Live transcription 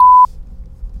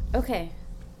Okay.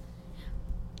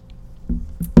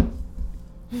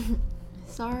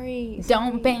 Sorry.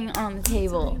 Don't bang on the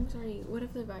table. I'm sorry. What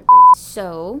if it vibrates?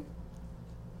 So,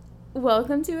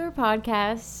 welcome to our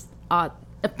podcast.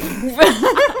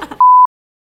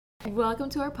 Welcome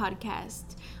to our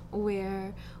podcast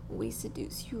where we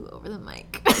seduce you over the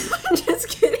mic. Just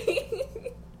kidding.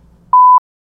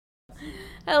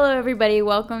 Hello, everybody.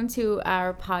 Welcome to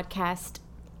our podcast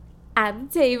at the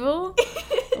table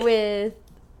with.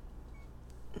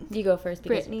 You go first,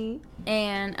 Brittany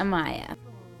and Amaya.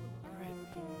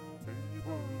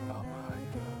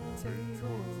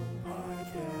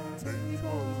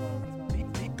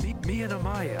 Me and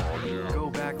Amaya go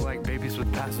back like babies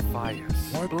with pacifiers.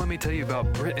 But let me tell you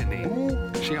about Brittany.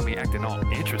 She got me acting all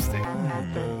interesting.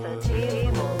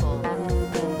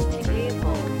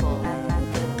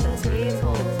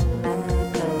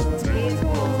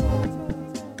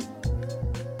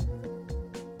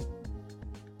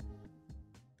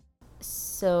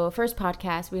 So, first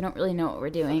podcast, we don't really know what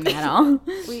we're doing at all.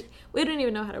 we don't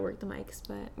even know how to work the mics,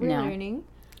 but we're No. learning.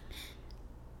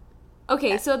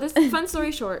 Okay, so this funny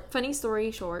story short.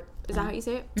 Is that how you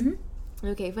say it? Mm-hmm.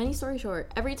 Okay, funny story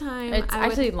short. Every time It's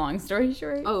actually long story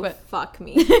short. Oh, but fuck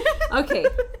me. Okay,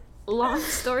 long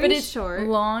story short.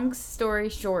 Long story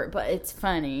short, but it's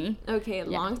funny. Okay,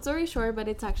 long story short, but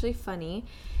it's actually funny.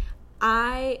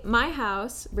 My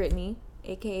house, Brittany,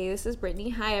 aka this is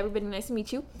Brittany. Hi, everybody. Nice to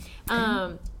meet you.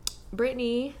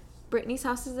 Brittany's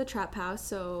house is a trap house.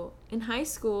 So in high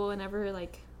school, whenever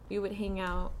like we would hang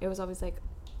out, it was always like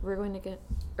we're gonna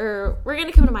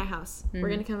come to my house. Mm-hmm. We're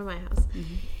gonna come to my house.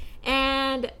 Mm-hmm.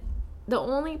 And the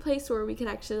only place where we could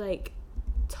actually like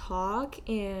talk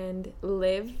and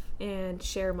live and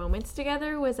share moments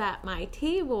together was at my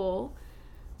table.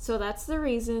 So that's the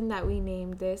reason that we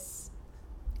named this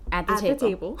At the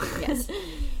table. Yes.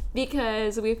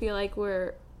 Because we feel like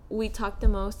we talk the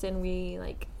most and we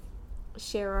like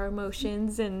share our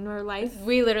emotions and our life.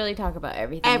 We literally talk about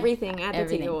everything. Everything at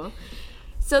the table.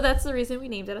 So that's the reason we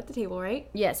named it At the Table, right?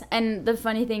 Yes. And the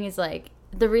funny thing is, like,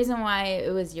 the reason why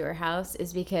it was your house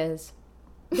is because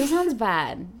this sounds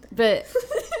bad, but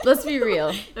let's be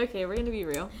real. Okay, we're gonna be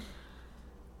real.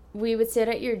 We would sit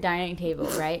at your dining table,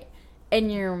 right?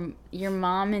 And your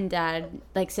mom and dad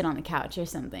like sit on the couch or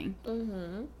something.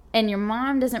 Mm-hmm. And your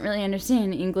mom doesn't really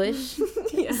understand English,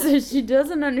 Yeah. so she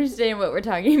doesn't understand what we're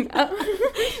talking about.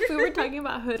 We were talking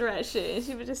about hood rat shit, and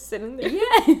she was just sitting there.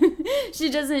 Yeah, she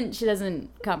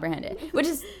doesn't comprehend it, which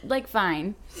is like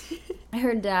fine.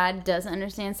 Her dad does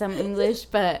understand some English,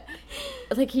 but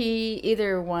like he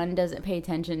either one doesn't pay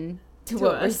attention to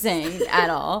what we're saying at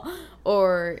all,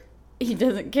 or he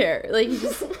doesn't care. Like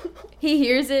he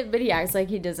hears it, but he acts like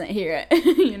he doesn't hear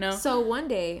it. You know. So one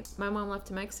day, my mom left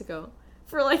to Mexico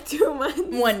for like 2 months.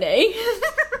 One day.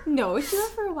 No, she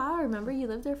left for a while. Remember, you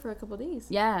lived there for a couple days.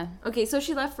 Yeah. Okay, so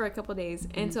she left for a couple days,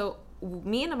 and so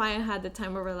me and Amaya had the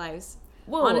time of our lives.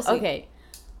 Whoa. Honestly. Okay.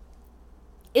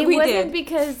 It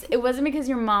wasn't because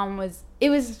your mom was. It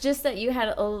was just that you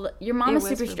had your mom was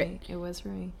super strict. It was for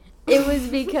me. It was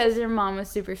because your mom was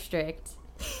super strict,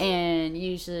 and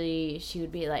usually she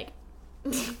would be like,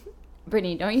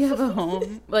 "Brittany, don't you have a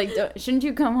home? Like, shouldn't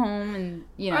you come home and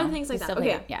or things like that?"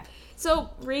 Okay, yeah.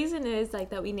 So reason is like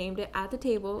that we named it At the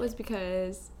Table was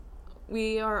because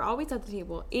we are always at the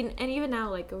table, and even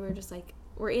now like we're just like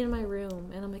we're in my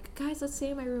room, and I'm like, guys, let's stay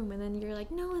in my room, and then you're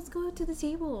like, no, let's go to the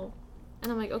table.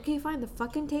 And I'm like, okay, fine, the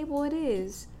fucking table it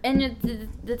is. And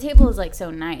the table is like so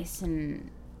nice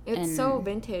and so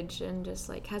vintage and just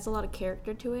like has a lot of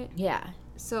character to it. Yeah.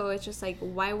 So it's just like,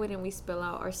 why wouldn't we spill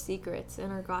out our secrets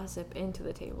and our gossip into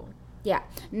the table? Yeah.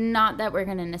 Not that we're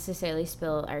gonna necessarily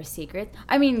spill our secrets.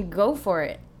 I mean, go for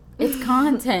it. It's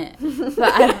content.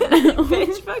 But I don't know.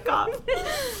 Bitch, fuck off.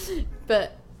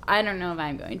 But I don't know if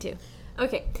I'm going to.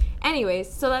 Okay.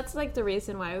 Anyways, so that's like the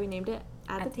reason why we named it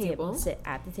At the Table. Sit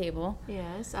at the table.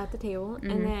 Yes, at the table. Mm-hmm.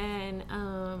 And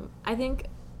then I think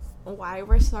why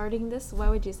we're starting this, why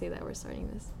would you say that we're starting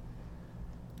this?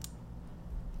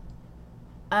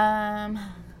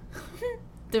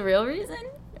 The real reason?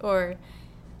 Or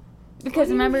because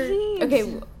remember,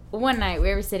 okay, one night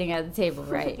we were sitting at the table,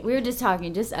 right? We were just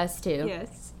talking, just us two.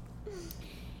 Yes.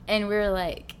 And we were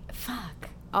like, fuck,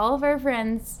 all of our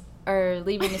friends are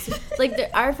leaving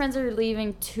our friends are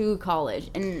leaving to college,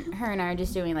 and her and I are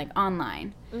just doing like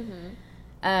online.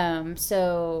 Mm-hmm.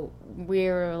 So we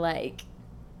were like,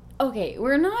 okay,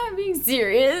 we're not being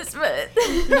serious, but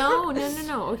No.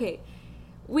 Okay.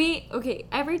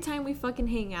 Every time we fucking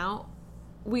hang out,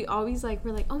 we always like,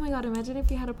 we're like, oh my god, imagine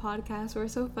if we had a podcast. We're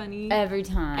so funny. Every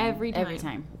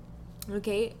time.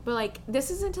 Okay, but like, this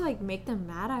isn't to like make them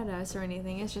mad at us or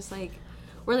anything. It's just like,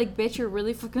 We're like, bitch, you're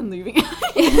really fucking leaving.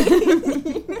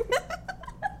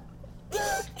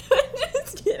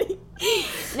 Just kidding.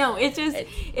 No,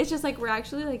 it's just like we're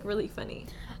actually like really funny.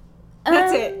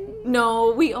 That's it.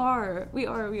 No, we are.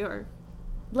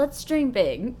 Let's dream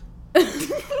big. You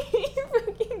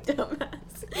fucking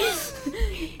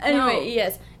dumbass. Anyway,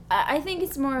 yes. I think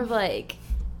it's more of like,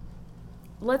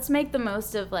 let's make the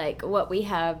most of like what we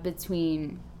have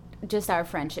between just our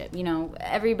friendship. You know,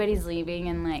 everybody's leaving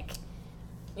and like.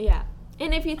 Yeah.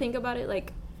 And if you think about it,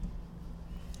 like,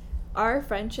 our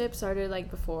friendship started like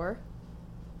before.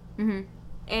 Mm-hmm.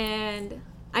 And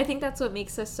I think that's what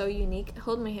makes us so unique.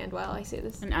 Hold my hand while I say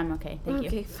this. And I'm okay. Thank you.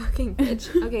 Okay, fucking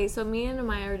bitch. Okay, so me and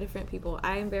Amaya are different people.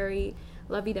 I am very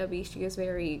lovey-dovey. She is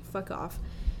very fuck off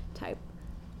type.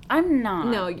 I'm not.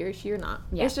 No, you're not.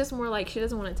 Yeah. It's just more like she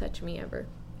doesn't want to touch me ever.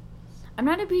 I'm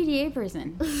not a PDA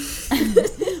person.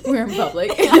 We're in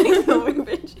public. I know,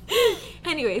 bitch.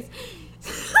 Anyways.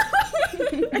 I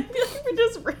feel like we're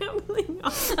just rambling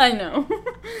on. I know.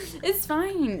 It's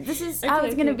fine. This is how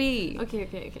it's gonna be.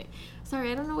 Okay.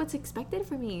 Sorry, I don't know what's expected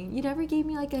from me. You never gave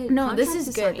me like a No, this contract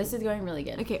is to good. sign. This is going really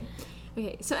good.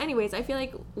 Okay. So anyways, I feel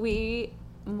like we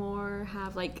more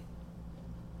have like,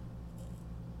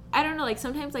 I don't know, like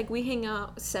sometimes like we hang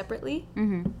out separately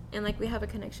Mm-hmm. and like we have a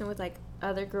connection with like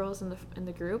other girls in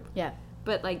the group. Yeah.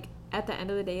 But like at the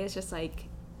end of the day, it's just like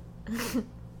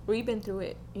we've been through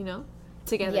it, you know,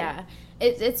 together. Yeah.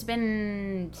 It's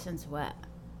been since what?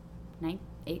 9,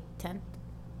 8, 10?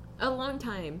 A long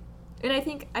time. And I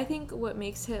think what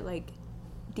makes it like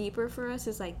deeper for us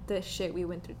is like the shit we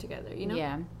went through together, you know?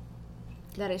 Yeah.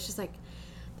 That it's just like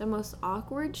the most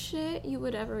awkward shit you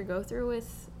would ever go through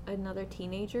with another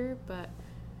teenager, but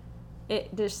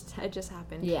it just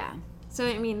happened. Yeah. So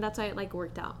I mean that's why it like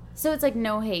worked out. So it's like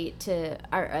no hate to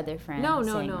our other friends. No,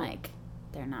 saying, no. like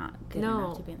they're not good No.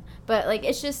 enough to be. But like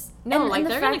it's just No, and like the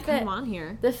they're gonna fact that- come on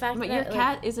here. The fact But that your like,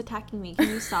 cat is attacking me. Can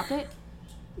you stop it?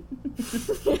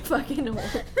 Fucking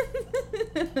whore.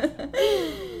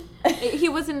 He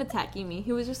wasn't attacking me.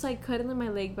 He was just like cuddling my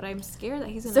leg, but I'm scared that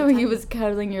he's gonna So attack he me. was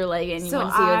cuddling your leg and you So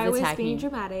want to see I what's was attacking being you.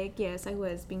 dramatic. Yes, I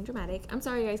was being dramatic. I'm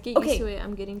sorry, guys. Get Okay. used to it.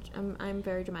 I'm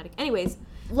very dramatic. Anyways,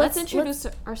 let's introduce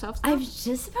ourselves now. I was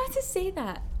just about to say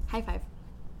that. High five.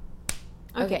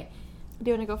 Okay.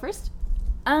 Do you want to go first?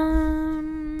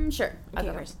 Sure. I'll Okay,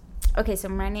 go go. first. Okay, so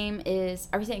my name is,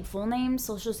 are we saying full name,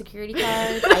 social security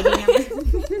card, ID number?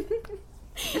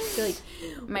 I feel like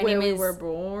my Where name we is... were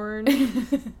born.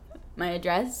 my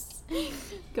address.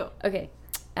 Go. Okay.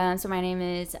 So my name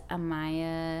is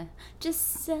Amaya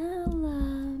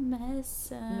Gisela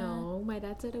Mesa. No, my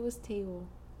dad said it was table.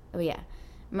 Oh, yeah.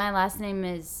 My last name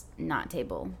is not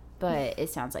Table, but it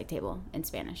sounds like table in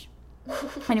Spanish.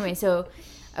 Anyway, so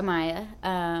Amaya,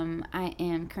 I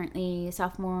am currently a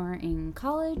sophomore in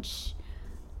college.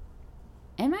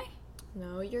 Am I?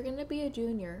 No, you're gonna be a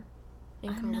junior in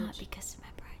I'm college. not, because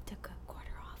remember I took a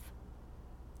quarter off.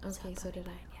 Okay, so did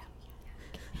I.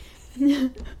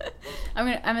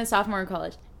 I'm a sophomore in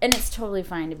college, and it's totally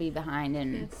fine to be behind,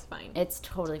 and It's fine. it's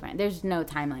totally fine. There's no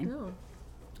timeline. No.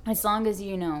 As long as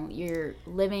you know you're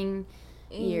living,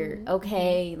 you're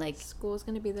okay. Like, School's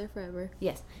gonna be there forever.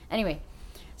 yes. Anyway,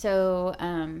 so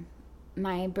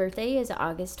my birthday is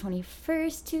August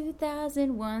 21st,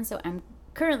 2001. So I'm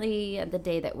currently, at the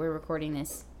day that we're recording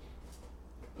this,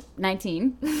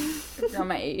 19. Around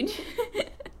my age.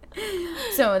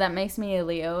 So that makes me a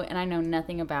Leo, and I know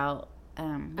nothing about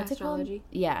what's Astrology? it called?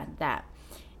 Yeah, that.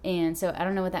 And so I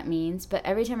don't know what that means, but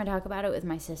every time I talk about it with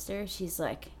my sister, she's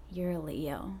like, "You're a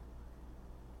Leo."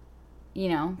 You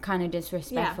know, kind of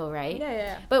disrespectful, right?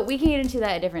 Yeah. But we can get into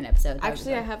that in a different episode. That was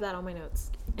Actually, I fun. have that on my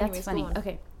notes. That's Anyways, funny. go on.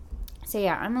 Okay. So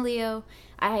yeah, I'm a Leo.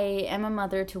 I am a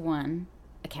mother to one,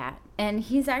 a cat. And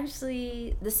he's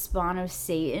actually the spawn of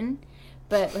Satan.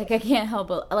 But like I can't help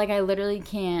it. Like I literally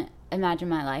can't imagine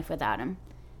my life without him.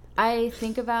 I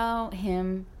think about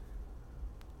him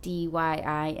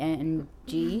DYING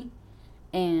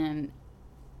and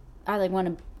I like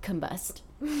want to combust.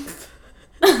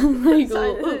 Like,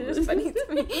 Sorry, this is funny to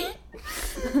me.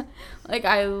 like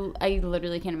I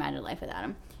literally can't imagine life without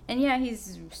him. And yeah,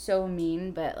 he's so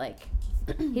mean, but like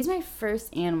he's my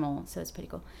first animal, so it's pretty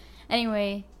cool.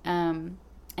 Anyway, and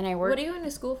I work. What are you going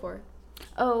to school for?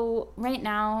 Oh, right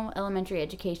now elementary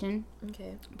education,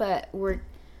 Okay. but we're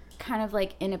kind of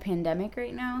like in a pandemic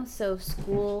right now, so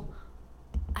school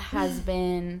has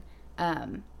been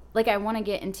like I want to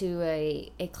get into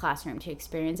a classroom to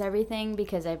experience everything,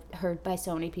 because I've heard by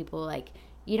so many people like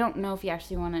you don't know if you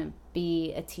actually want to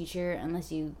be a teacher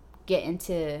unless you get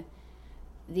into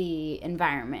the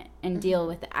environment and deal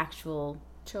with the actual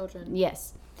Children.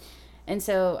 yes. And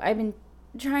so I've been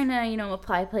trying to,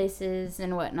 apply places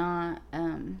and whatnot.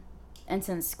 And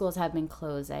since schools have been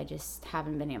closed, I just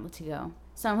haven't been able to go.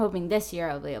 So I'm hoping this year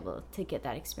I'll be able to get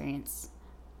that experience.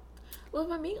 Well,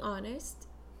 if I'm being honest,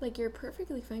 like, you're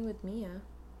perfectly fine with Mia.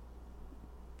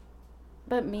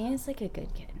 But Mia's like a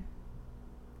good kid.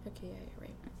 Okay, yeah, you're right.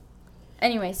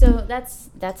 Anyway, so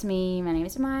that's me. My name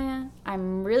is Maya.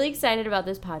 I'm really excited about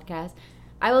this podcast.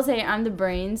 I will say I'm the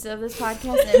brains of this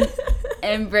podcast,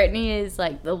 and Brittany is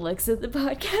like the looks of the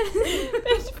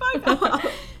podcast. Fuck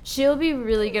off. She'll be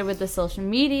really good with the social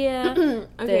media.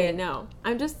 Okay, no.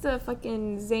 I'm just the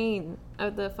fucking Zane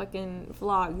of the fucking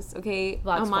vlogs, okay?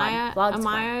 Vlog squad. Vlog squad.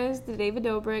 Amaya is the David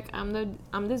Dobrik.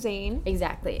 I'm the Zane.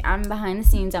 Exactly. I'm behind the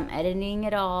scenes. I'm editing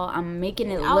it all. I'm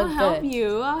making it look good.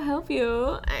 I'll help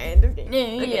you.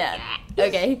 Yeah.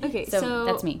 Okay. Okay, So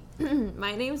that's me.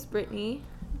 My name's Brittany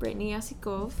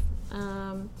Yasikov.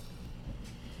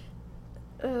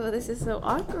 Oh, this is so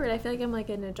awkward. I feel like I'm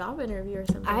like in a job interview or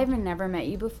something. I've never met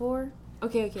you before.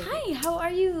 Okay. Hi, how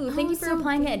are you? Thank you for so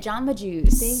applying at Jamba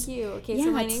Juice. Thank you. Okay, Yeah,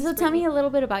 so my name's tell me a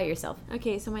little bit about yourself.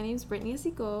 Okay, so my name's Brittany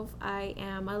Yasikov. I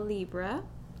am a Libra.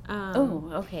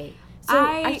 Okay. So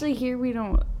actually here we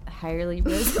don't hire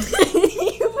Libras.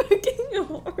 You fucking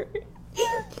whore.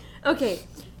 Okay,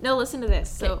 no, listen to this.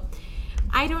 So,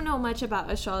 I don't know much about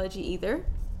astrology either,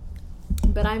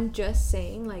 but I'm just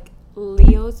saying, like,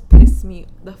 Leos piss me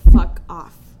the fuck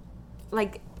off.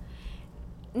 Like,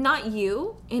 not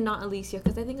you and not Alicia,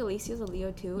 because I think Alicia's a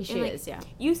Leo too. She and, like, is, yeah.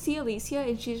 You see Alicia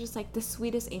and she's just like the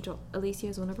sweetest angel. Alicia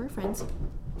is one of her friends.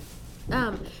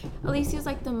 Alicia's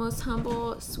like the most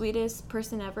humble, sweetest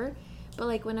person ever. But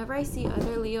like whenever I see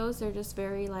other Leos, they're just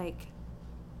very like,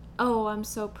 oh, I'm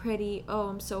so pretty. Oh,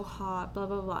 I'm so hot. Blah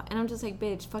blah blah. And I'm just like,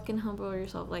 bitch, fucking humble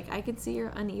yourself. Like I can see your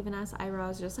uneven ass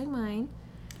eyebrows just like mine.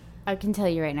 I can tell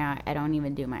you right now, I don't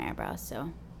even do my eyebrows, so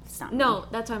it's not No, me.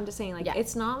 that's what I'm just saying. Like, Yeah.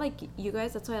 It's not like you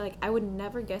guys. That's why, like, I would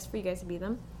never guess for you guys to be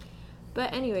them.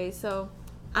 But anyway, so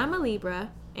I'm a Libra,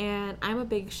 and I'm a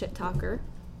big shit talker.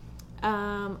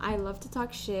 I love to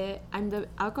talk shit. I'm the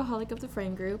alcoholic of the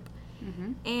friend group.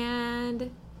 Mm-hmm. And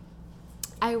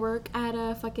I work at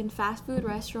a fucking fast food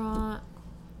restaurant.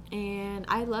 And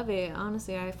I love it.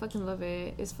 Honestly, I fucking love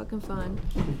it. It's fucking fun.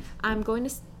 I'm going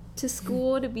to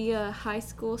school to be a high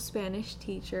school Spanish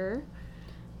teacher.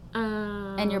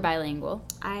 And you're bilingual.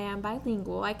 I am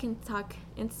bilingual. I can talk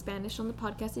in Spanish on the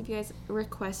podcast if you guys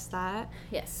request that.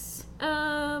 Yes.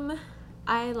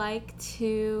 I like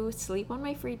to sleep on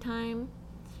my free time.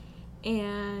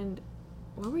 And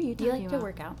what were you Do talking you like about? to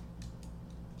work out?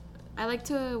 I like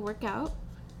to work out.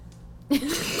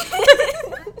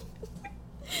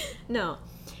 No,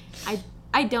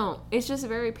 I don't. It's just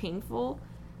very painful.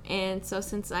 And so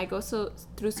since I go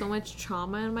through so much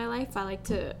trauma in my life, I like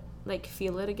to like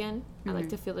feel it again. Mm-hmm. I like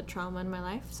to feel the trauma in my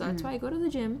life. So that's why I go to the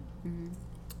gym. Mm-hmm.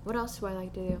 What else do I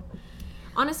like to do?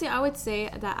 Honestly, I would say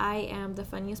that I am the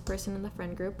funniest person in the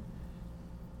friend group.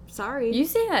 Sorry. You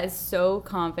say that so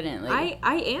confidently. I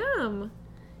am.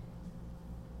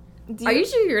 Are you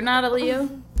sure you're not a Leo?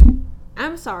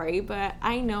 I'm sorry, but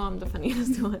I know I'm the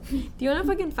funniest one. Do you want to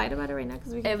fucking fight about it right now?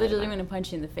 Because we can I fight literally about want to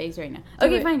punch you in the face right now. Do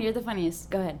Okay, it. fine. You're the funniest.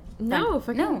 Go ahead. No,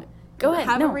 Fine. fucking No. Go ahead.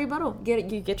 Have No. a rebuttal.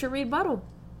 Get your rebuttal.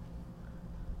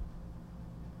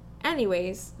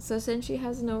 Anyways, so since she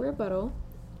has no rebuttal,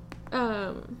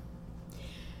 I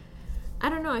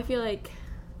don't know. I feel like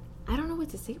I don't know what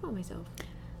to say about myself.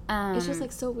 It's just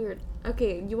like so weird.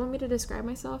 Okay, you want me to describe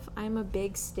myself? I'm a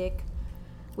big stick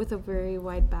with a very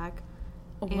wide back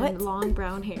What? and long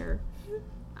brown hair.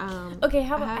 Okay,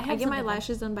 how I, about have, I I have get my something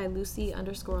lashes done by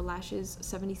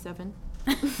Lucy_lashes77.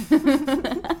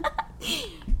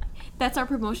 That's our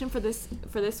promotion for this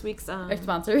week's Our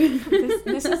sponsor.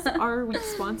 this is our week's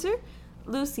sponsor,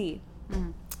 Lucy.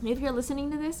 If you're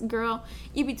listening to this, girl,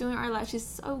 you be doing our lashes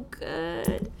so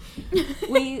good.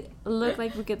 We look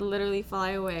like we could literally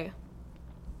fly away.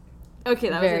 Okay,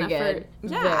 that Very was enough good. for...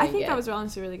 Yeah, Very I think good. that was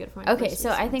honestly really good for my Okay, first so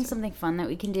I think sponsor. something fun that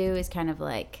we can do is kind of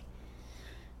like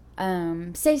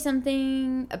say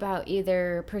something about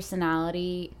either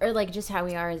personality or like just how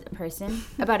we are as a person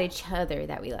about each other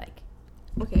that we like.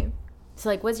 Okay. So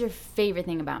like, what's your favorite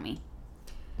thing about me?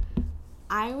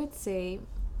 I would say...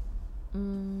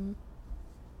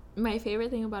 my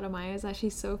favorite thing about Amaya is that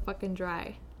she's so fucking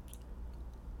dry.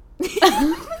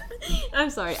 I'm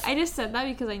sorry. I just said that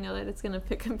because I know that it's going to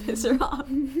pick and piss her off.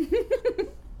 Is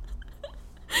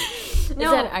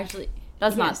that actually...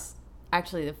 That's not Yes.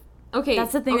 actually the... Okay.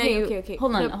 That's the thing that you... Okay.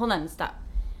 Hold on, No, hold on, stop.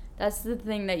 That's the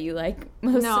thing that you like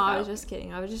most No, about... I was just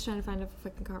kidding. I was just trying to find a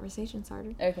fucking conversation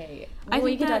starter. Okay. I Well,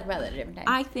 we think can that- talk about that at a different time.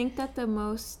 I think that the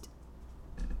most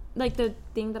like the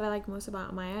thing that I like most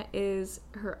about Maya is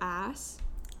her ass.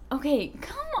 Okay,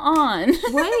 come on.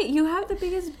 What? You have the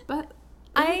biggest butt.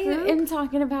 I am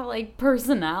talking about like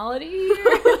personality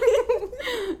here.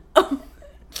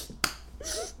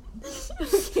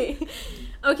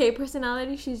 Okay,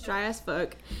 personality, she's dry as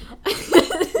fuck.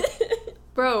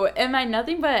 Bro, am I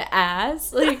nothing but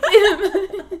ass? Like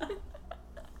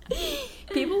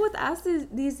people with ass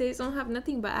these days don't have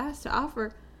nothing but ass to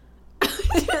offer.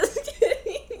 Just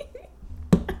kidding.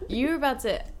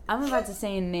 I'm about to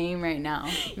say a name right now.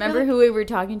 Remember who we were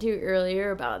talking to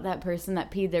earlier about that person that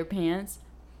peed their pants?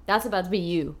 That's about to be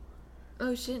you.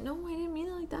 Oh shit, no, I didn't mean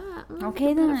it like that.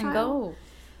 Okay, then go.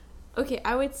 Okay,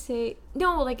 I would say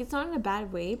no, like it's not in a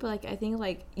bad way, but like I think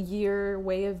like your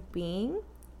way of being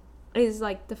is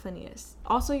like the funniest.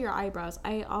 Also your eyebrows.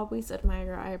 I always admire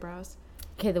your eyebrows.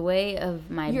 Okay, the way of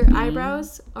my your being.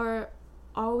 Eyebrows are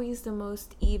always the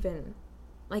most even.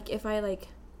 Like if I like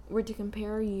were to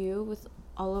compare you with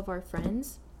all of our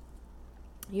friends,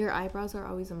 your eyebrows are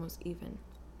always the most even.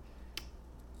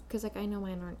 Because like I know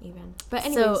mine aren't even. But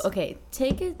anyways. So okay,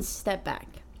 take a step back.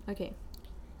 Okay.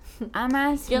 I'm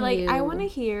asking You're like, you. I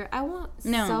want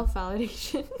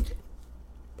self-validation.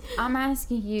 I'm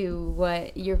asking you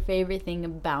what your favorite thing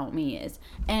about me is.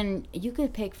 And you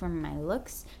could pick from my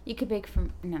looks. You could pick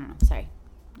from... No, sorry.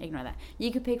 Ignore that.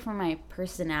 You could pick from my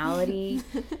personality,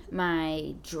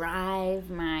 my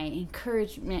drive, my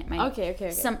encouragement, my...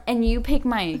 Okay. And you pick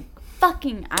my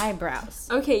fucking eyebrows.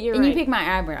 Okay, you're and right. And you pick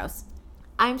my eyebrows.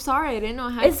 I'm sorry. I didn't know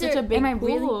I had such a big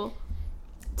pool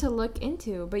to look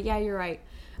into. But yeah, you're right.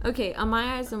 Okay,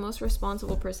 Amaya is the most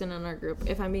responsible person in our group,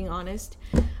 if I'm being honest.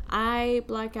 I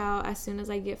black out as soon as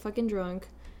I get fucking drunk.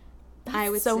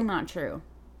 That's not true.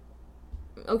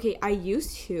 Okay, I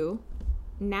used to.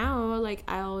 Now, like,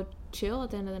 I'll chill at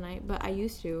the end of the night, but I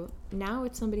used to. Now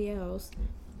it's somebody else.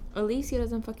 Alicia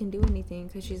doesn't fucking do anything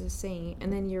because she's a saint.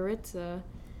 And then Yuritsa's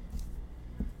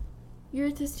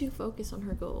too focused on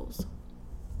her goals.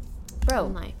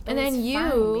 Bro. And then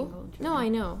you... No, I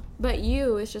know. But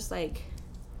you is just like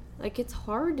it's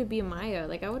hard to be Maya.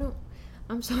 Like, I wouldn't...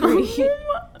 I'm sorry.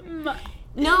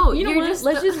 No, you know what?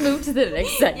 Let's just move to the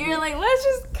next segment. You're like, let's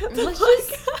just cut the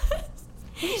podcast.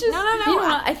 No. You know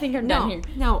what? I think I'm done here.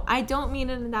 No, I don't mean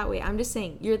it in that way. I'm just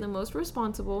saying, you're the most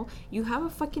responsible. You have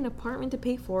a fucking apartment to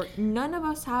pay for. None of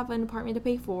us have an apartment to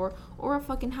pay for or a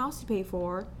fucking house to pay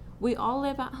for. We all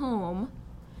live at home.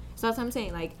 So that's what I'm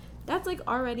saying. Like, that's, like,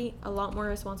 already a lot more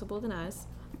responsible than us.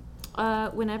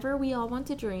 Whenever we all want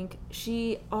to drink,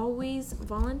 she always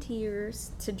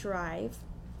volunteers to drive.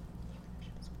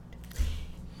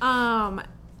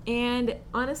 And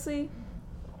honestly,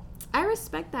 I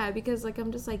respect that because, like,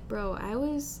 I'm just like, bro, I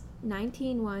was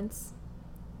 19 once,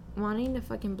 wanting to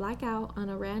fucking black out on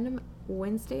a random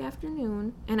Wednesday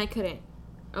afternoon, and I couldn't.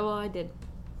 Oh, well, I did.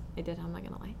 I'm not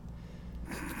gonna lie.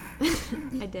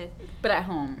 I did. But at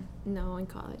home? No, in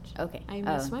college. Okay. I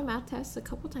missed my math tests a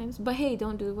couple times. But hey,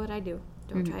 don't do what I do.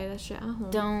 Don't try that shit at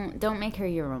home. Don't make her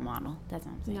your role model. That's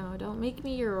what I'm saying. No, don't make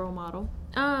me your role model.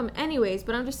 Anyways,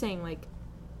 but I'm just saying, like,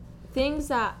 things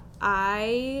that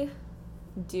I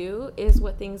do is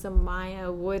what things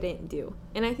Amaya wouldn't do.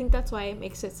 And I think that's why it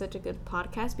makes it such a good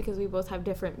podcast, because we both have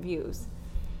different views.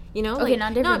 You know? Okay,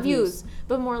 like, not views,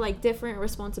 but more like different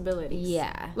responsibilities.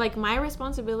 Yeah. Like, my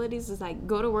responsibilities is, like,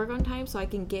 go to work on time so I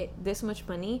can get this much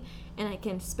money and I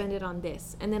can spend it on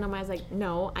this. And then Amaya's like,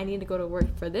 no, I need to go to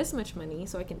work for this much money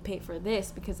so I can pay for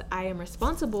this because I am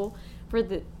responsible for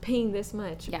the paying this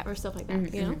much. Yeah. Or stuff like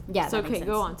that, you know? Yeah, so, that makes okay, sense.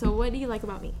 go on. So, what do you like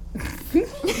about me?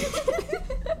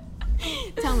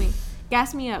 Tell me.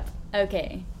 Gas me up.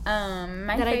 Okay.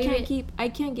 My that favorite... I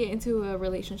can't get into a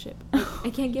relationship. I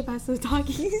can't get past the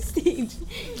talking stage.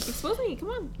 Expose me, come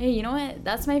on. Hey, you know what?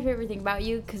 That's my favorite thing about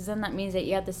you, because then that means that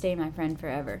you have to stay my friend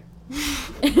forever.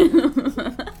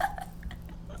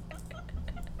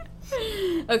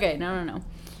 Okay, no.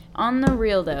 On the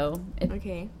real, though.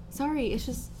 Okay. Sorry, it's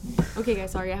just... Okay,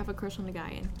 guys, sorry. I have a crush on the guy,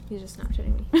 and he's just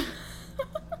Snapchatting me.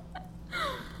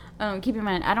 Keep in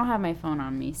mind, I don't have my phone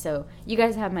on me, so you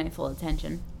guys have my full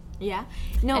attention. Yeah?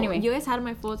 No, anyway. You guys had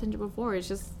my full attention before. It's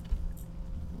just...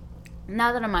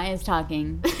 Now that Amaya's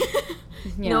talking...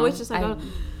 it's just like...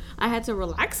 I had to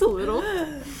relax a little.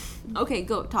 Okay,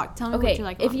 go. Talk. Tell me what you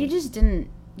like about if you me. just didn't...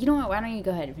 You know what? Why don't you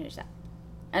go ahead and finish that?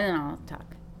 And then I'll talk.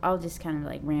 I'll just kind of,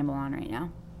 like, ramble on right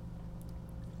now.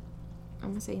 I'm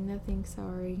gonna say nothing,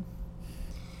 sorry.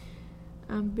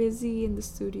 I'm busy in the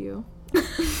studio.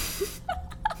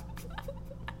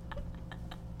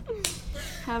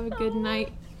 Have a good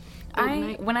night.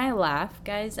 When I laugh,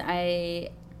 guys, I'm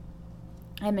a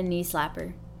knee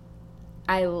slapper.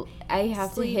 I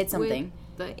have to hit something.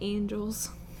 With the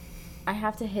angels. I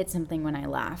have to hit something when I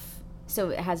laugh.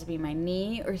 So it has to be my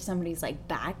knee or somebody's like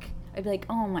back. I'd be like,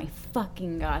 oh my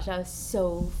fucking gosh, that was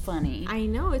so funny. I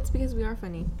know, it's because we are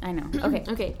funny. I know. Okay.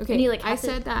 Okay. And you, like, I have to-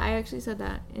 said that. I actually said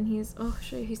that. And he's, oh,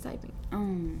 shit, he's typing. Oh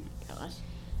my gosh.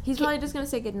 He's probably just going to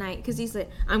say goodnight because he's like,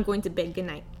 I'm going to bed,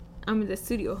 goodnight. I'm in the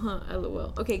studio, huh?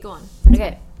 LOL. Okay, go on.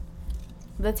 Okay.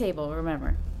 The table,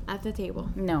 remember. At the table.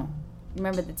 No.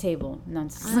 Remember the table. No,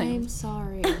 it's I'm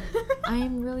sorry.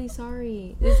 I'm really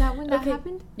sorry. Is that when that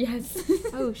happened? Yes.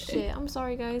 Oh, shit. I'm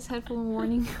sorry, guys. Headphone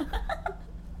warning.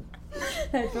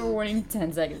 Headphone warning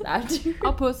 10 seconds after.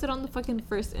 I'll post it on the fucking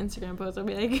first Instagram post. I'll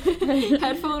be like,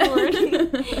 headphone warning.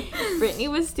 Brittany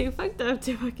was too fucked up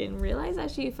to fucking realize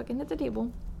that she fucking hit the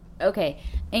table. Okay.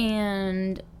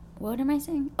 And what am I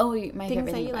saying? Oh, my Things favorite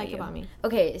that thing you like you. about me.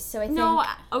 Okay, so I think... No,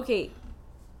 okay.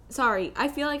 Sorry. I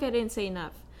feel like I didn't say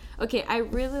enough. Okay, I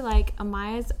really like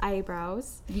Amaya's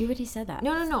eyebrows. You already said that.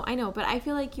 No, I know. But I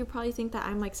feel like you probably think that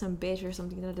I'm like some bitch or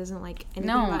something that doesn't like anything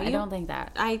No, about you. I don't think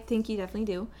that. I think you definitely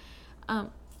do.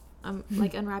 I'm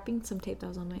like unwrapping some tape that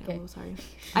was on my elbow. Sorry.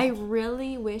 I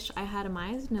really wish I had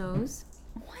Amaya's nose.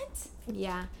 What?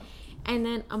 Yeah. And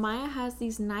then Amaya has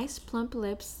these nice plump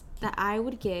lips that I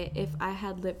would get if I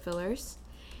had lip fillers.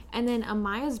 And then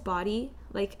Amaya's body,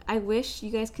 like, I wish you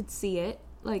guys could see it.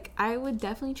 Like, I would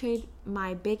definitely trade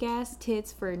my big ass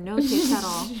tits for no tits at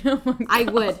all. Oh my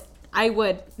God. I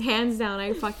would. Hands down,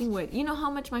 I fucking would. You know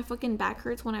how much my fucking back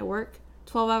hurts when I work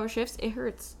 12-hour shifts? It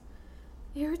hurts.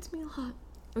 It hurts me a lot.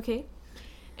 Okay?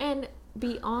 And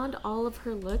beyond all of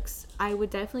her looks, I would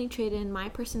definitely trade in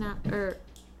my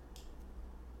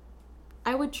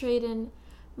I would trade in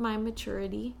my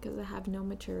maturity, because I have no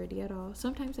maturity at all.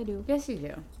 Sometimes I do. Yes, you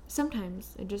do.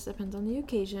 Sometimes. It just depends on the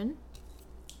occasion.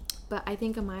 But I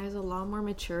think Amaya's a lot more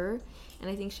mature, and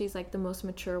I think she's like the most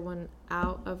mature one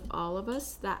out of all of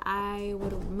us, that I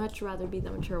would much rather be the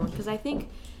mature one, because I think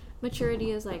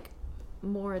maturity is like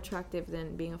more attractive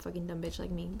than being a fucking dumb bitch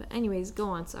like me. But anyways, go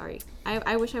on. Sorry,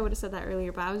 I wish I would have said that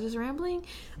earlier, but I was just rambling.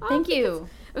 Thank you.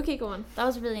 Okay, go on. That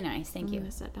was really nice. Thank I'm you.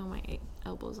 gonna set down my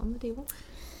elbows on the table.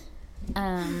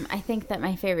 I think that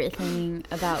my favorite thing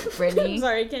about Brittany... I'm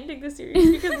sorry, I can't take this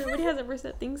serious because nobody has ever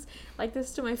said things like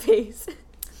this to my face.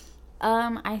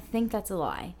 I think that's a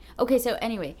lie. Okay, so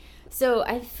anyway. So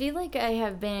I feel like I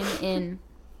have been in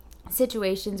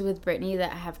situations with Brittany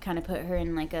that have kind of put her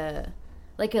in like a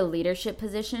leadership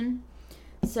position.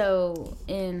 So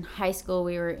in high school,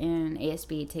 we were in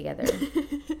ASB together.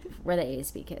 We're the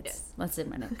ASB kids. Yes. Let's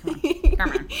admit it. Come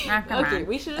on. Okay,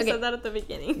 we should have said that at the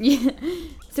beginning. Yeah.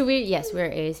 So we're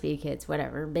ASB kids.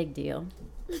 Whatever. Big deal.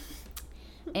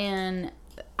 And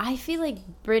I feel like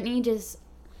Brittany just...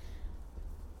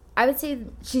 I would say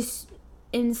she's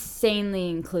insanely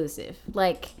inclusive.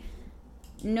 Like,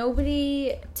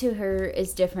 nobody to her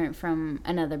is different from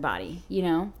another body, you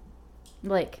know?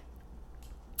 Like,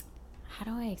 how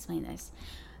do I explain this?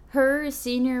 Her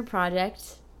senior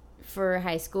project for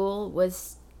high school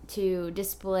was to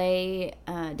display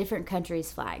different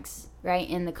countries' flags, right,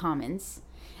 in the commons.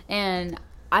 And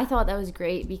I thought that was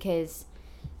great because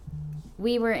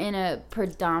we were in a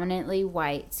predominantly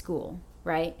white school,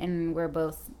 right? And we're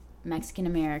both Mexican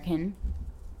American,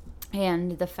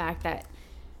 and the fact that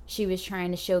she was trying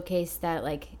to showcase that,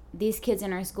 like, these kids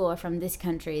in our school are from this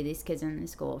country, these kids in the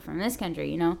school are from this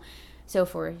country, you know, so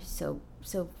far, so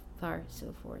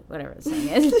forth, whatever the saying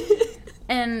is.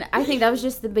 And I think that was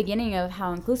just the beginning of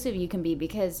how inclusive you can be,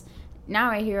 because now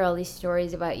I hear all these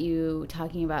stories about you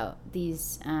talking about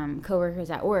these coworkers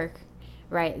at work,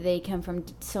 right? They come from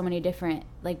so many different,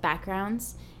 like,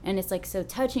 backgrounds, and it's, like, so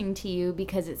touching to you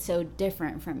because it's so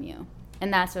different from you.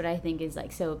 And that's what I think is,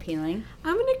 like, so appealing.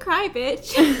 I'm gonna cry,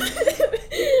 bitch.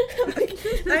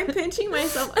 I'm pinching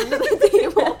myself under the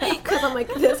table because I'm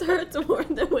like, this hurts more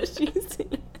than what she's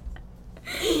saying.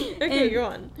 Okay, And go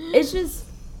on. It's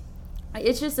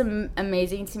just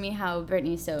amazing to me how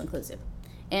Brittany's so inclusive.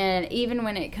 And even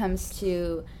when it comes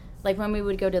to, like, when we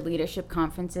would go to leadership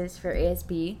conferences for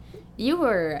ASB, you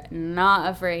were not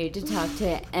afraid to talk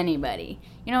to anybody.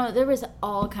 You know, there was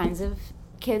all kinds of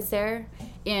kids there,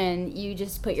 and you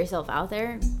just put yourself out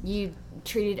there. You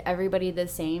treated everybody the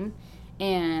same.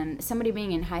 And somebody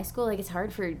being in high school, like, it's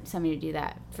hard for somebody to do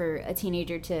that, for a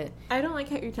teenager to... I don't like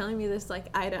how you're telling me this, like,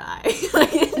 eye to eye.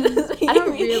 Like, I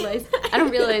don't realize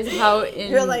how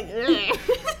You're like...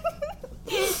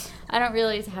 I don't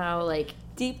realize how, like...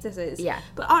 deep this is. Yeah.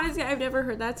 But honestly, I've never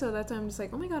heard that, so that's why I'm just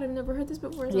like, oh my god, I've never heard this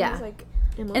before. So Yeah. it's like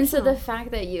emotional. And so the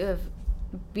fact that you have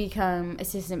become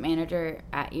assistant manager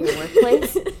at your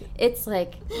workplace, it's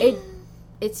like, it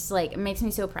makes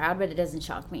me so proud, but it doesn't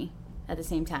shock me at the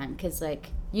same time, because, like,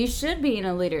 you should be in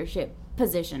a leadership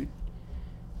position.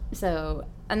 So,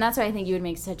 and that's why I think you would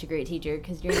make such a great teacher,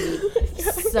 because you're going to be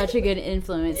such a good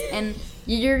influence. And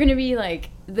you're going to be, like,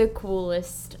 the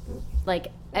coolest. Like,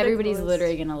 everybody's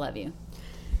literally going to love you.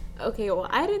 Okay, well,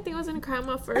 I didn't think I was going to cry on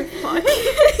my first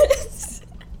podcast.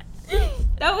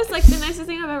 That was, like, the nicest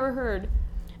thing I've ever heard.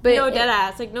 But no, dead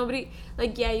ass. Like, nobody...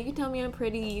 Like, yeah, you can tell me I'm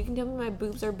pretty. You can tell me my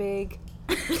boobs are big.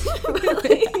 But,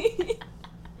 like...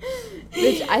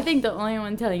 Bitch, I think the only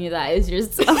one telling you that is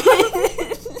yourself.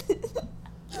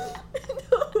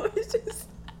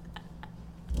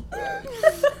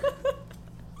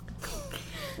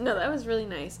 No, that was really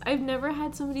nice. I've never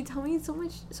had somebody tell me so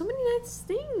many nice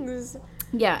things.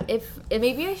 Yeah, if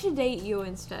maybe I should date you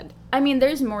instead. I mean,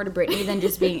 there's more to Brittany than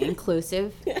just being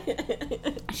inclusive.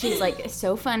 She's like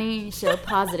so funny, so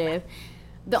positive.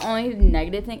 The only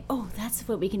negative thing, that's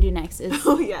what we can do next is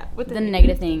what the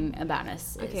negative thing about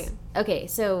us is, okay,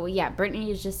 so yeah, Brittany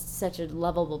is just such a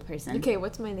lovable person. Okay,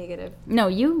 what's my negative? No,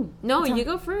 you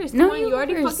go first. No, come on, you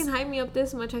already fucking hyped me up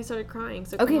this much I started crying,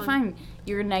 so okay, fine.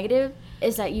 Your negative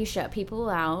is that you shut people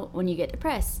out when you get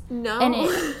depressed. No. And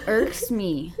it irks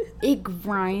me. It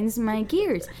grinds my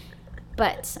gears.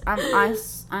 But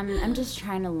I'm just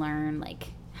trying to learn,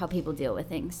 like, how people deal with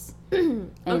things.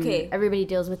 And everybody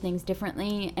deals with things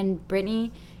differently, and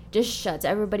Brittany just shuts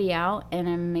everybody out, and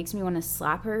it makes me want to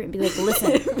slap her and be like,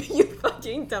 listen, you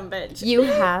fucking dumb bitch. You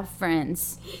have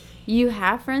friends. You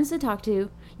have friends to talk to.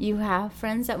 You have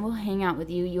friends that will hang out with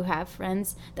you. You have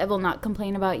friends that will not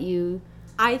complain about you.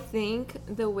 I think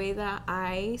the way that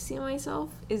I see myself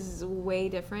is way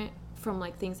different from,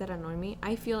 like, things that annoy me.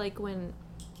 I feel like when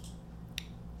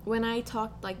I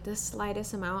talk, like, the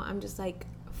slightest amount, I'm just like,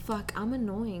 fuck, I'm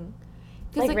annoying.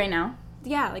 Like right now?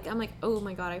 Yeah, like, I'm like, oh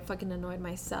my god, I fucking annoyed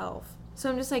myself. So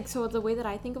I'm just like, so the way that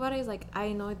I think about it is, like, I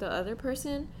annoyed the other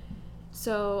person,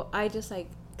 so I just, like,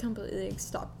 completely, like,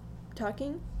 stop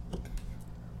talking.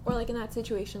 Or, like, in that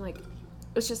situation, like,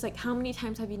 it's just like, how many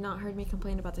times have you not heard me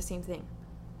complain about the same thing?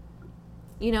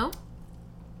 You know?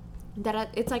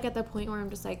 It's, like, at the point where I'm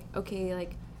just like, okay,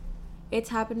 like, it's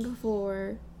happened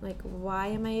before. Like, why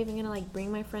am I even gonna, like,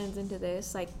 bring my friends into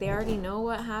this? Like, they already know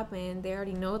what happened. They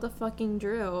already know the fucking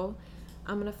drill.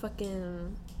 I'm gonna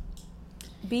fucking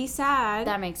be sad.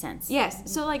 That makes sense. Yes.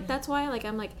 So, like, that's why, like,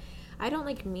 I'm like, I don't,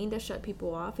 like, mean to shut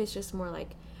people off. It's just more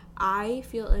like, I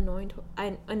feel annoyed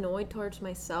towards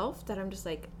myself, that I'm just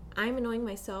like, I'm annoying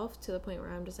myself to the point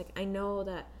where I'm just like, I know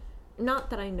that,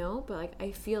 not that I know, but, like,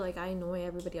 I feel like I annoy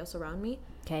everybody else around me.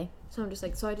 Okay. So I'm just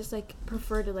like, I just, like,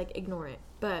 prefer to, like, ignore it.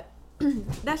 But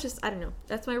that's just, I don't know.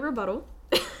 That's my rebuttal.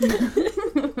 Try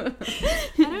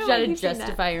to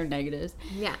justify your negatives.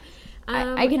 Yeah.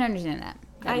 I can understand that.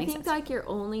 I think sense. Like, your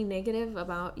only negative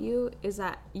about you is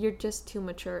that you're just too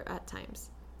mature at times.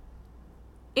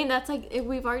 And that's, like,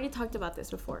 we've already talked about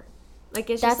this before. Like,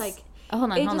 it's just, like...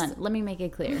 Hold on. Let me make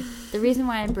it clear. The reason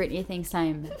why Brittany thinks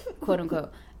I'm,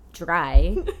 quote-unquote,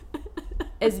 dry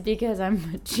is because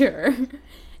I'm mature.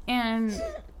 And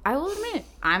I will admit,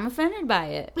 I'm offended by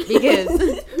it.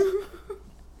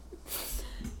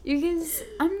 Because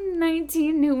I'm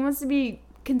 19, who wants to be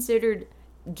considered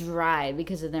dry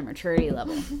because of their maturity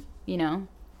level, you know?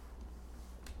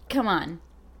 Come on.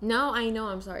 No, I know.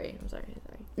 I'm sorry.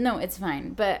 No, it's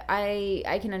fine. But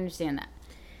I can understand that.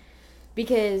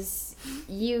 Because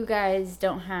you guys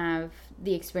don't have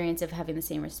the experience of having the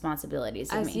same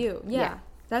responsibilities as me. You. Yeah.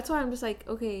 That's why I'm just like,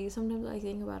 okay, sometimes I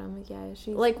think about it, I'm like, yeah,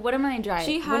 she's... Like, what am I dry?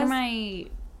 What am I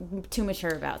too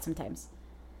mature about sometimes?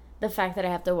 The fact that I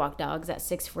have to walk dogs at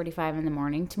 6:45 in the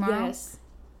morning tomorrow? Yes.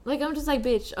 Like, I'm just like,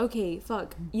 bitch, okay,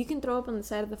 fuck. You can throw up on the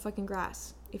side of the fucking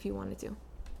grass if you wanted to.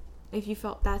 If you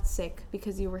felt that sick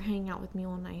because you were hanging out with me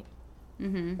all night.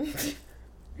 Mm-hmm.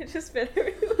 I just spit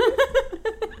everywhere.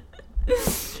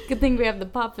 Good thing we have the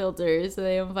pop filters so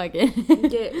they don't fucking...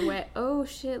 get wet. Oh,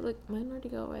 shit, look, mine already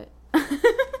got wet.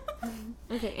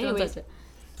 Okay, anyways.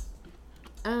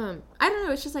 I don't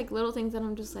know, it's just, like, little things that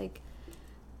I'm just like,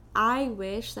 I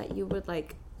wish that you would,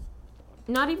 like,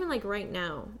 not even, like, right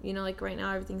now, you know, like, right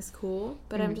now everything's cool,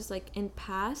 but I'm just, like, in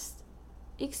past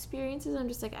experiences, I'm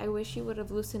just, like, I wish you would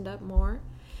have loosened up more,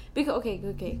 because,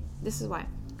 okay, this is why,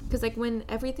 because, like, when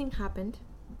everything happened,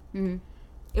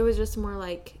 it was just more,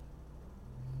 like,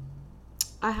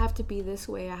 I have to be this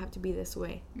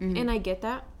way, and I get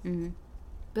that,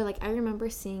 but, like, I remember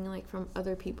seeing, like, from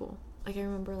other people, like, I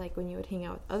remember, like, when you would hang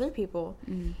out with other people,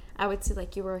 I would see,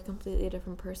 like, you were a completely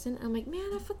different person. I'm like, man,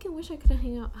 I fucking wish I could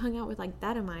have hung out with, like,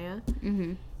 that Amaya.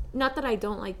 Not that I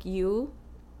don't like you're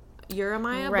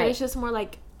Amaya, but it's just more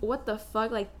like, what the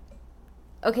fuck? Like,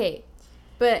 okay,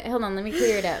 but hold on, let me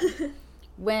clear it up.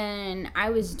 When I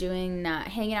was doing that,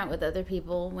 hanging out with other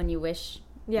people when you wish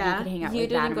Yeah, you could hang out you with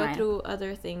Dad didn't go and Maya. through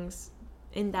other things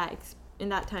in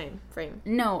that time frame.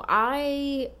 No,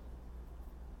 I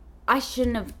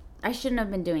shouldn't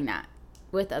have been doing that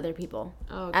with other people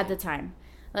at the time.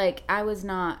 Like, I was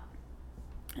not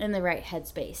in the right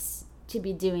headspace to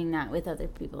be doing that with other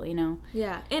people, you know?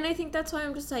 Yeah, and I think that's why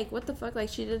I'm just like, what the fuck? Like,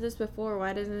 she did this before.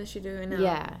 Why doesn't she do it now?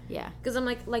 Yeah. Because I'm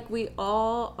like we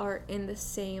all are in the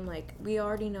same, like, we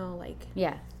already know, like...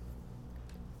 Yeah.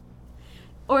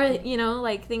 Or, you know,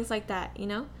 like, things like that, you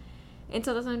know? And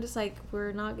so that's why I'm just like,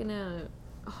 we're not gonna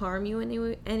harm you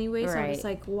anyway. So I'm just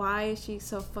like, why is she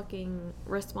so fucking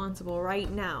responsible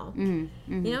right now?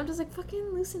 Mm-hmm. You know, I'm just like,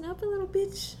 fucking loosen up a little,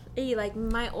 bitch. Hey, like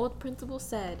my old principal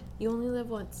said, you only live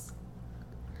once.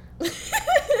 Do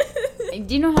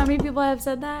you know how many people have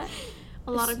said that?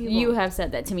 A lot of people. You have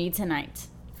said that to me tonight.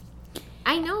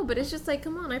 I know, but it's just like,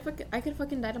 come on, I could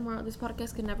fucking die tomorrow. This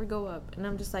podcast could never go up. And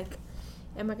I'm just like,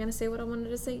 am I gonna say what I wanted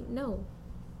to say? No.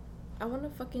 I want to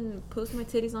fucking post my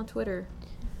titties on Twitter.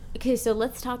 Okay, so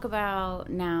let's talk about,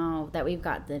 now that we've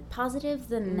got the positives,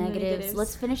 the negatives.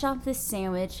 Let's finish off this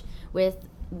sandwich with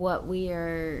what we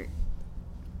are,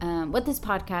 what this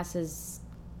podcast is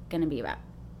going to be about.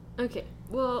 Okay,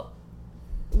 well,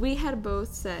 we had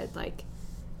both said, like,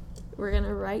 we're going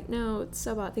to write notes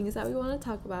about things that we want to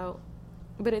talk about,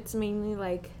 but it's mainly,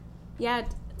 like, yeah,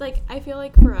 like, I feel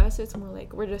like for us, it's more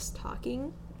like we're just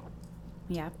talking.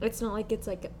 Yeah. It's not like it's,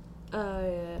 like,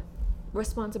 a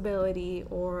responsibility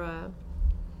or a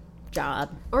job.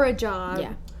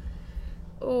 Yeah.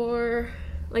 Or,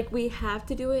 like, we have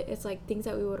to do it. It's, like, things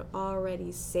that we would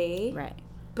already say. Right.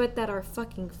 But that are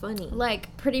fucking funny.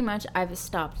 Like, pretty much I've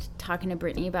stopped talking to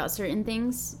Brittany about certain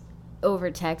things over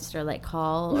text or, like,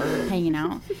 call or hanging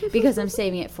out because I'm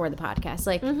saving it for the podcast.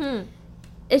 Like,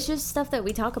 it's just stuff that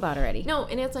we talk about already. No,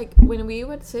 and it's, like, when we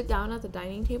would sit down at the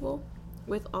dining table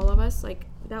with all of us, like,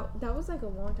 that was, like, a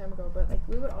long time ago, but, like,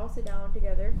 we would all sit down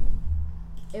together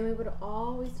and we would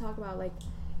always talk about, like,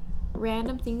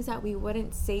 random things that we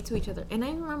wouldn't say to each other. And I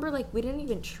remember, like, we didn't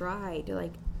even try to,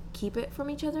 like, keep it from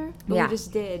each other, but we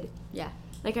just did. Yeah.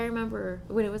 Like, I remember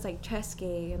when it was, like,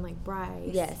 Cheske and, like, Bryce.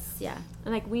 Yes, yeah.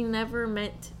 And, like, we never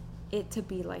meant it to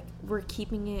be, like, we're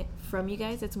keeping it from you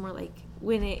guys. It's more, like,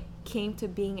 when it came to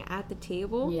being at the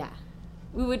table. Yeah.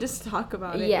 We would just talk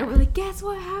about it. Yeah. And we're like, guess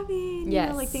what happened? Yes. You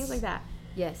know, like, things like that.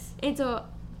 Yes. And so,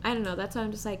 I don't know. That's why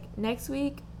I'm just like, next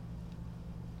week,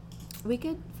 we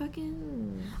could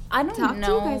fucking talk to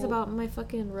you guys about my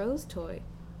fucking rose toy.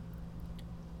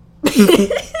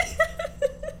 It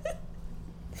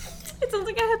sounds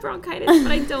like I have bronchitis,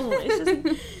 but I don't. It's just like,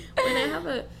 when I have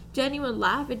a genuine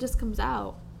laugh, it just comes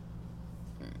out.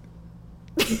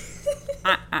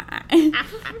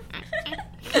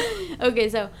 Okay,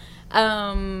 so,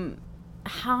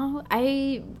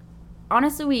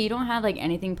 honestly, we don't have, like,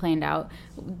 anything planned out.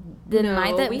 The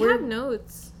night that we have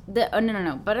notes.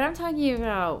 No. But I'm talking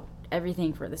about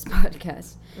everything for this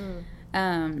podcast.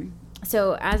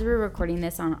 So as we're recording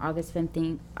this on August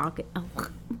 15th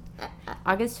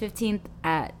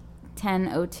at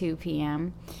 10:02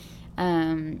 p.m.,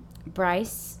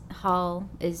 Bryce Hall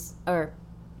is, or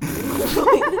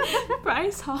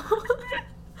Bryce Hall.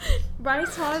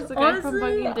 Bryce Hall is the guy from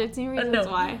fucking 13 Reasons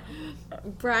Why.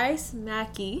 Bryce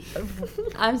Mackey.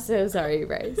 I'm so sorry,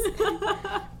 Bryce.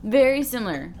 Very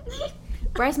similar.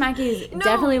 Bryce Mackey is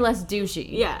definitely less douchey.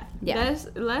 Yeah. Less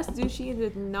douchey and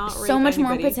did not rape so much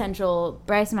anybody. more potential.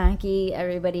 Bryce Mackey,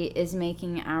 everybody is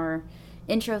making our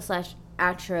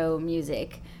intro/outro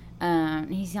music.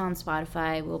 He's on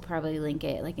Spotify. We'll probably link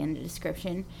it, like, in the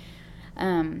description.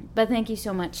 But thank you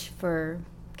so much for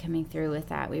coming through with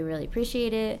that. We really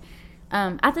appreciate it.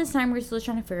 At this time, we're still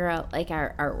trying to figure out, like,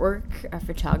 our artwork, our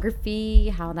photography,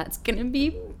 how that's gonna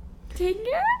be taken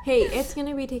care of. Hey, it's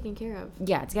gonna be taken care of.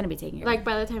 Yeah, it's gonna be taken care Like, of.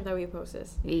 by the time that we post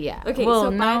this. Yeah. Okay, well,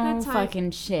 so by no the time...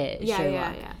 fucking shit,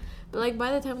 Sherlock. Yeah. But, like,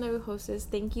 by the time that we post this,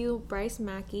 thank you, Bryce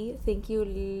Mackey. Thank you,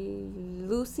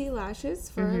 Lucy Lashes,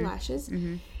 for her lashes.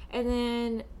 And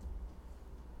then...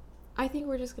 I think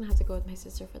we're just gonna have to go with my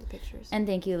sister for the pictures. And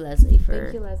thank you, Leslie,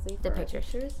 for the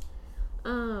pictures.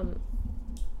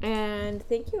 And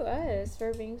thank you, us,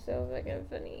 for being so fucking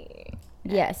funny.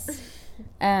 Yes.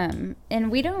 And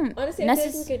we don't honestly, I feel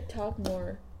like we could talk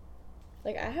more.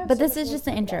 Like, I have. But this is just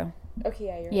the intro. About. Okay,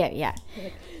 yeah, you're Yeah, right. yeah.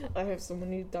 Like, I have so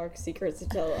many dark secrets to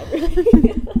tell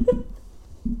everybody.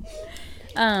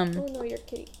 Oh no, your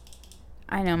kitty.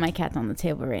 I know, my cat's on the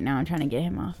table right now. I'm trying to get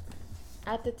him off.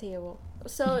 At the table.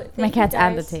 So my cat's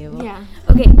at the table. Yeah.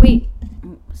 Okay, wait.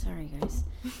 Oh, sorry, guys.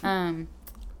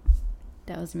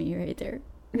 That was me right there.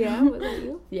 Yeah, was that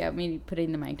you? Yeah, me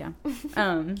putting the mic down.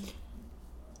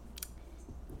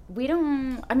 we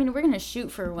don't. I mean, we're gonna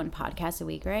shoot for 1 podcast a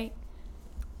week, right?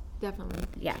 Definitely.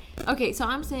 Yeah. Okay, so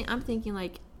I'm thinking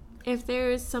like, if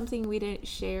there's something we didn't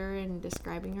share in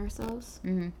describing ourselves,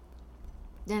 then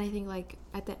I think like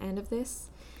at the end of this,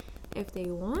 if they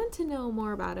want to know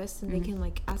more about us, then they can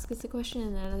like ask us a question,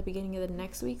 and then at the beginning of the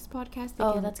next week's podcast,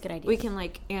 that's a good idea. We can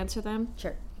like answer them.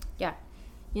 Sure. Yeah.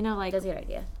 You know, like, That's a good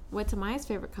idea. what's Amaya's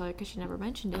favorite color? Because she never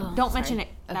mentioned it. Oh, Don't sorry. mention it.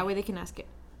 Okay. That way they can ask it.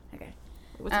 Okay.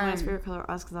 What's Amaya's favorite color?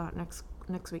 Ask that next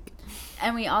week.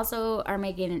 And we also are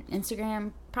making an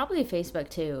Instagram, probably Facebook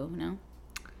too. No.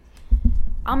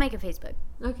 I'll make a Facebook.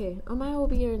 Okay, Amaya will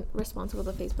be responsible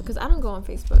for Facebook because I don't go on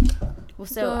Facebook. Well,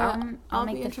 so But I'll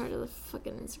be make in the charge of the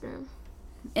fucking Instagram.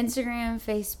 Instagram,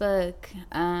 Facebook.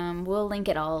 We'll link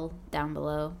it all down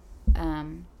below.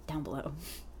 Down below.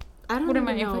 I don't What am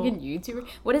I, even a know. fucking YouTuber?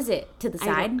 What is it? To the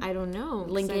side? I don't know.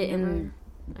 Link 'cause it in.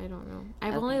 I don't know.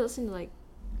 I've Okay. only listened to like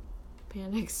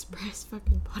Panda Express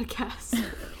fucking podcasts.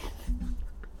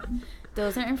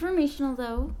 Those are informational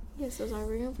though. Yes, those are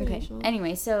very Okay. informational.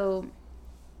 Anyway, so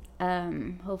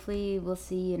hopefully we'll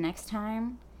see you next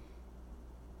time.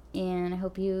 And I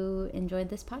hope you enjoyed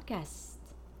this podcast.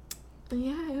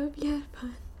 Yeah, I hope you had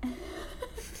fun.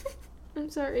 I'm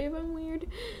sorry if I'm weird.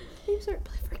 I'm sorry.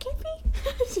 Please forgive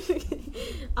me.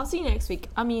 I'll see you next week.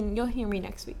 I mean, you'll hear me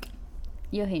next week.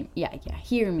 You'll hear,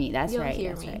 hear me. That's You'll right. hear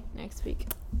That's me right. next week.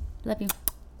 Love you.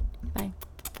 Bye.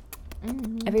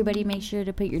 Mm-hmm. Everybody, make sure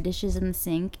to put your dishes in the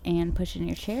sink and push in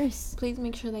your chairs. Please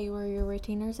make sure that you wear your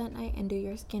retainers at night and do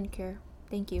your skincare.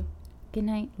 Thank you. Good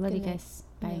night. Love Good you night. guys.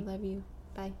 I Bye. love you.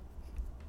 Bye.